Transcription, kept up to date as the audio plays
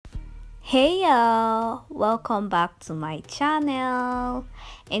Hey y'all, welcome back to my channel,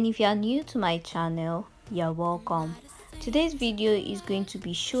 and if you are new to my channel, you're welcome. Today's video is going to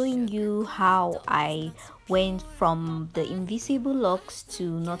be showing you how I went from the invisible locks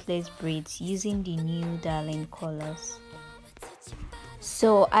to knotless braids using the new darling colors.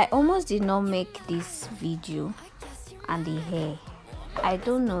 So I almost did not make this video and the hair. I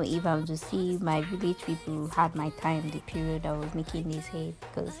don't know if I'm to see my village people had my time the period I was making this hair,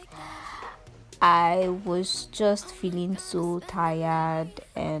 because I was just feeling so tired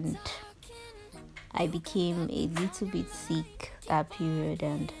and I became a little bit sick that period,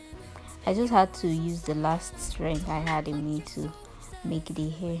 and I just had to use the last strength I had in me to make the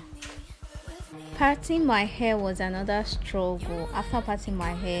hair. Parting my hair was another struggle. After parting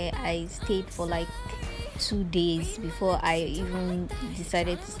my hair, I stayed for like 2 days before I even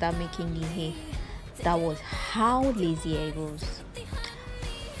decided to start making the hair. That was how lazy I was.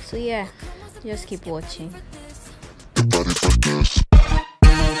 So yeah, just keep watching.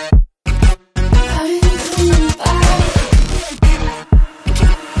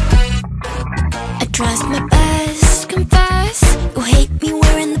 I trust my best, confess. You hate me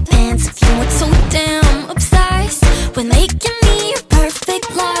wearing the pants. If you weren't so damn obsessed with making me a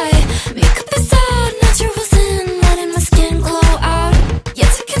perfect lie. Makeup is out, naturals in, letting my skin glow out.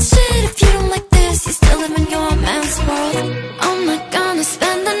 Yes, I can shit if you don't like this. You still live in your man's world. I'm not gonna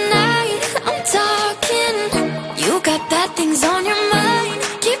spend the night. I'm talking. You got bad things on your mind.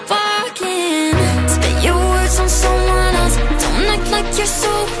 Keep walking. Spit your words on someone else. Don't act like you're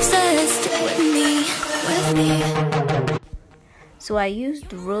so obsessed with me. So I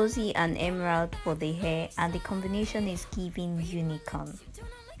used rosy and emerald for the hair, and the combination is giving unicorn.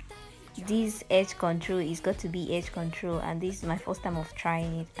 This edge control is got to be edge control, and this is my first time of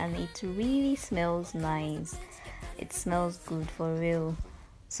trying it, and it really smells nice. It smells good for real.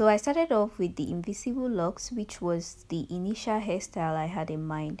 So I started off with the invisible locks, which was the initial hairstyle I had in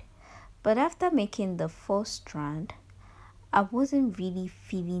mind. But after making the first strand, I wasn't really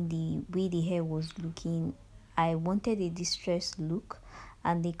feeling the way the hair was looking. I wanted a distressed look,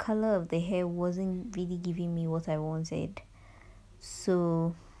 and the color of the hair wasn't really giving me what I wanted.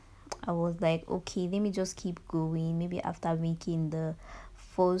 So I was like, okay, let me just keep going. Maybe after making the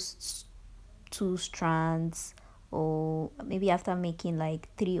first 2 strands, or maybe after making like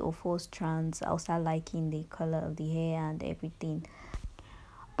 3 or 4 strands, I'll start liking the color of the hair and everything.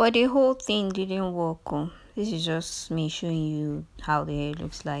 But the whole thing didn't work. This is just me showing you how the hair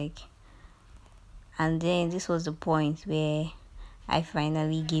looks like. And then this was the point where I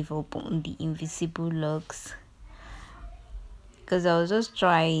finally gave up on the invisible locks, because I was just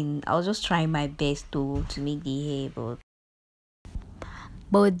trying my best to make the hair,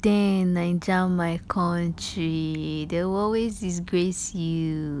 but then Naija, my country, they will always disgrace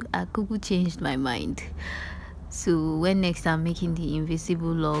you. I could change my mind. So when next I'm making the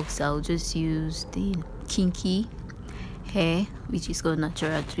invisible locks, I'll just use the kinky hair, which is called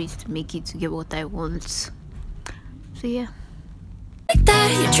natural twist, to make it to get what I want. So yeah. Like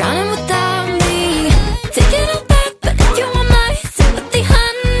that, you're drowning without me. Take it all back, but if you want my sympathy,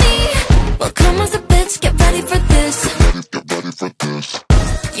 honey, well, come as a bitch, get ready for this.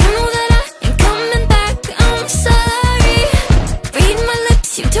 You know that I ain't coming back, I'm sorry. Read my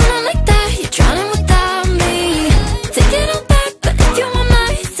lips, you do not like that, you're drowning without me. Take it all back, but if you want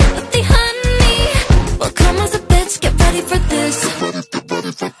my sympathy, honey, well, come as a bitch, get ready for this.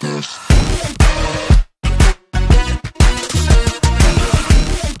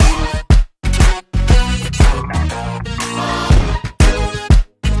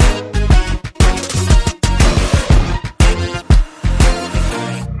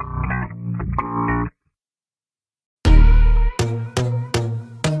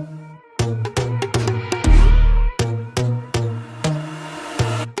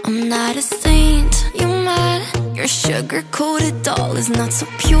 I'm not a saint, you mad? Your sugar-coated doll is not so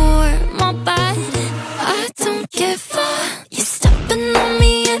pure, my bad. I don't give a. You're stepping on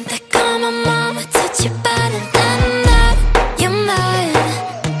me and they call my mama, touch you better than that. You're mad,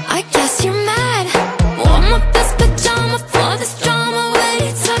 I guess you're mad. Wore my best pajama for this drama. Why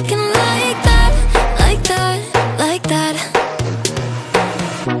you talking like that, like that, like that?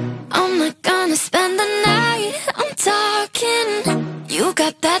 I'm not gonna spend the night, I'm talking. You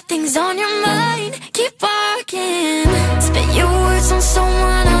got bad things on your mind, keep walking. Spit your words on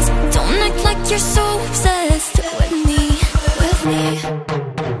someone else. Don't act like you're so obsessed with me, with me.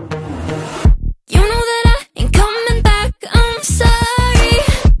 You know that I ain't coming back, I'm sorry.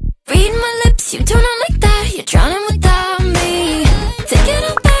 Read my lips, you do not like that, you're drowning without me. Take it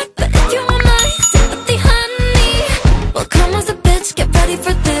all back, but if you want my sympathy, honey, well, come as a bitch, get ready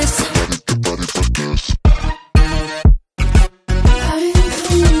for this.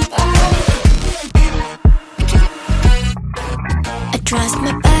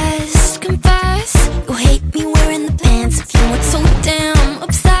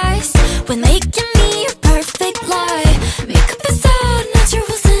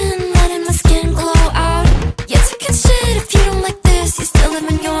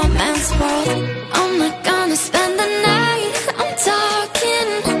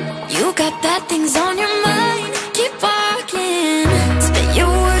 things on your mind, keep walking. Spit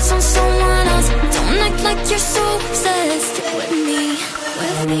your words on someone else. Don't act like you're so obsessed with me,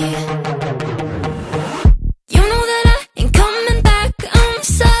 with me. You know that I ain't coming back, I'm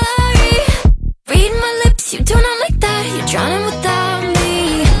sorry. Read my lips, you do not like that. You're drowning without me.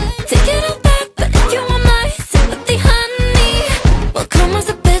 Take it all back, but if you want my sympathy, honey, well, come as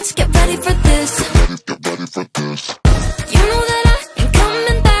a bitch, get ready for this. Get ready for this. You know that I ain't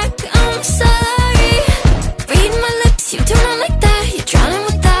coming back, I'm sorry. Read my lips, you do not like that. You're drowning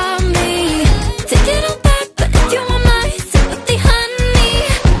without me. Take it all back, but if you want my sympathy,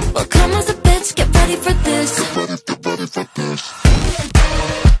 honey, well, come as a bitch, get ready for this. Get ready for this.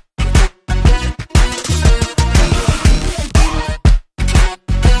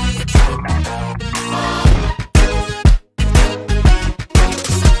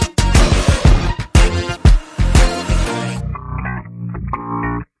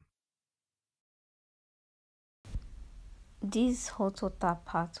 This hot water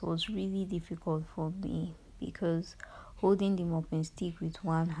part was really difficult for me because holding the mopping stick with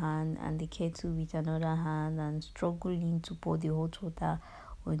one hand and the kettle with another hand and struggling to pour the hot water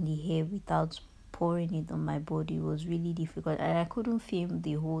on the hair without pouring it on my body was really difficult, and I couldn't film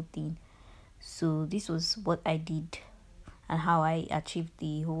the whole thing. So this was what I did and how I achieved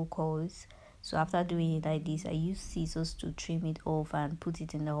the whole course. So after doing it like this, I used scissors to trim it off and put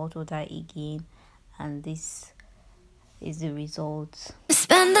it in the hot water again, and this is the result.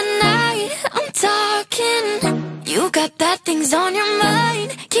 Spend the night, I'm talking. You got bad things on your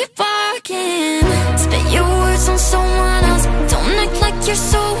mind, keep walking. Spit your words on someone else. Don't act like you're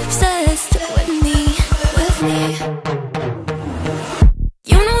so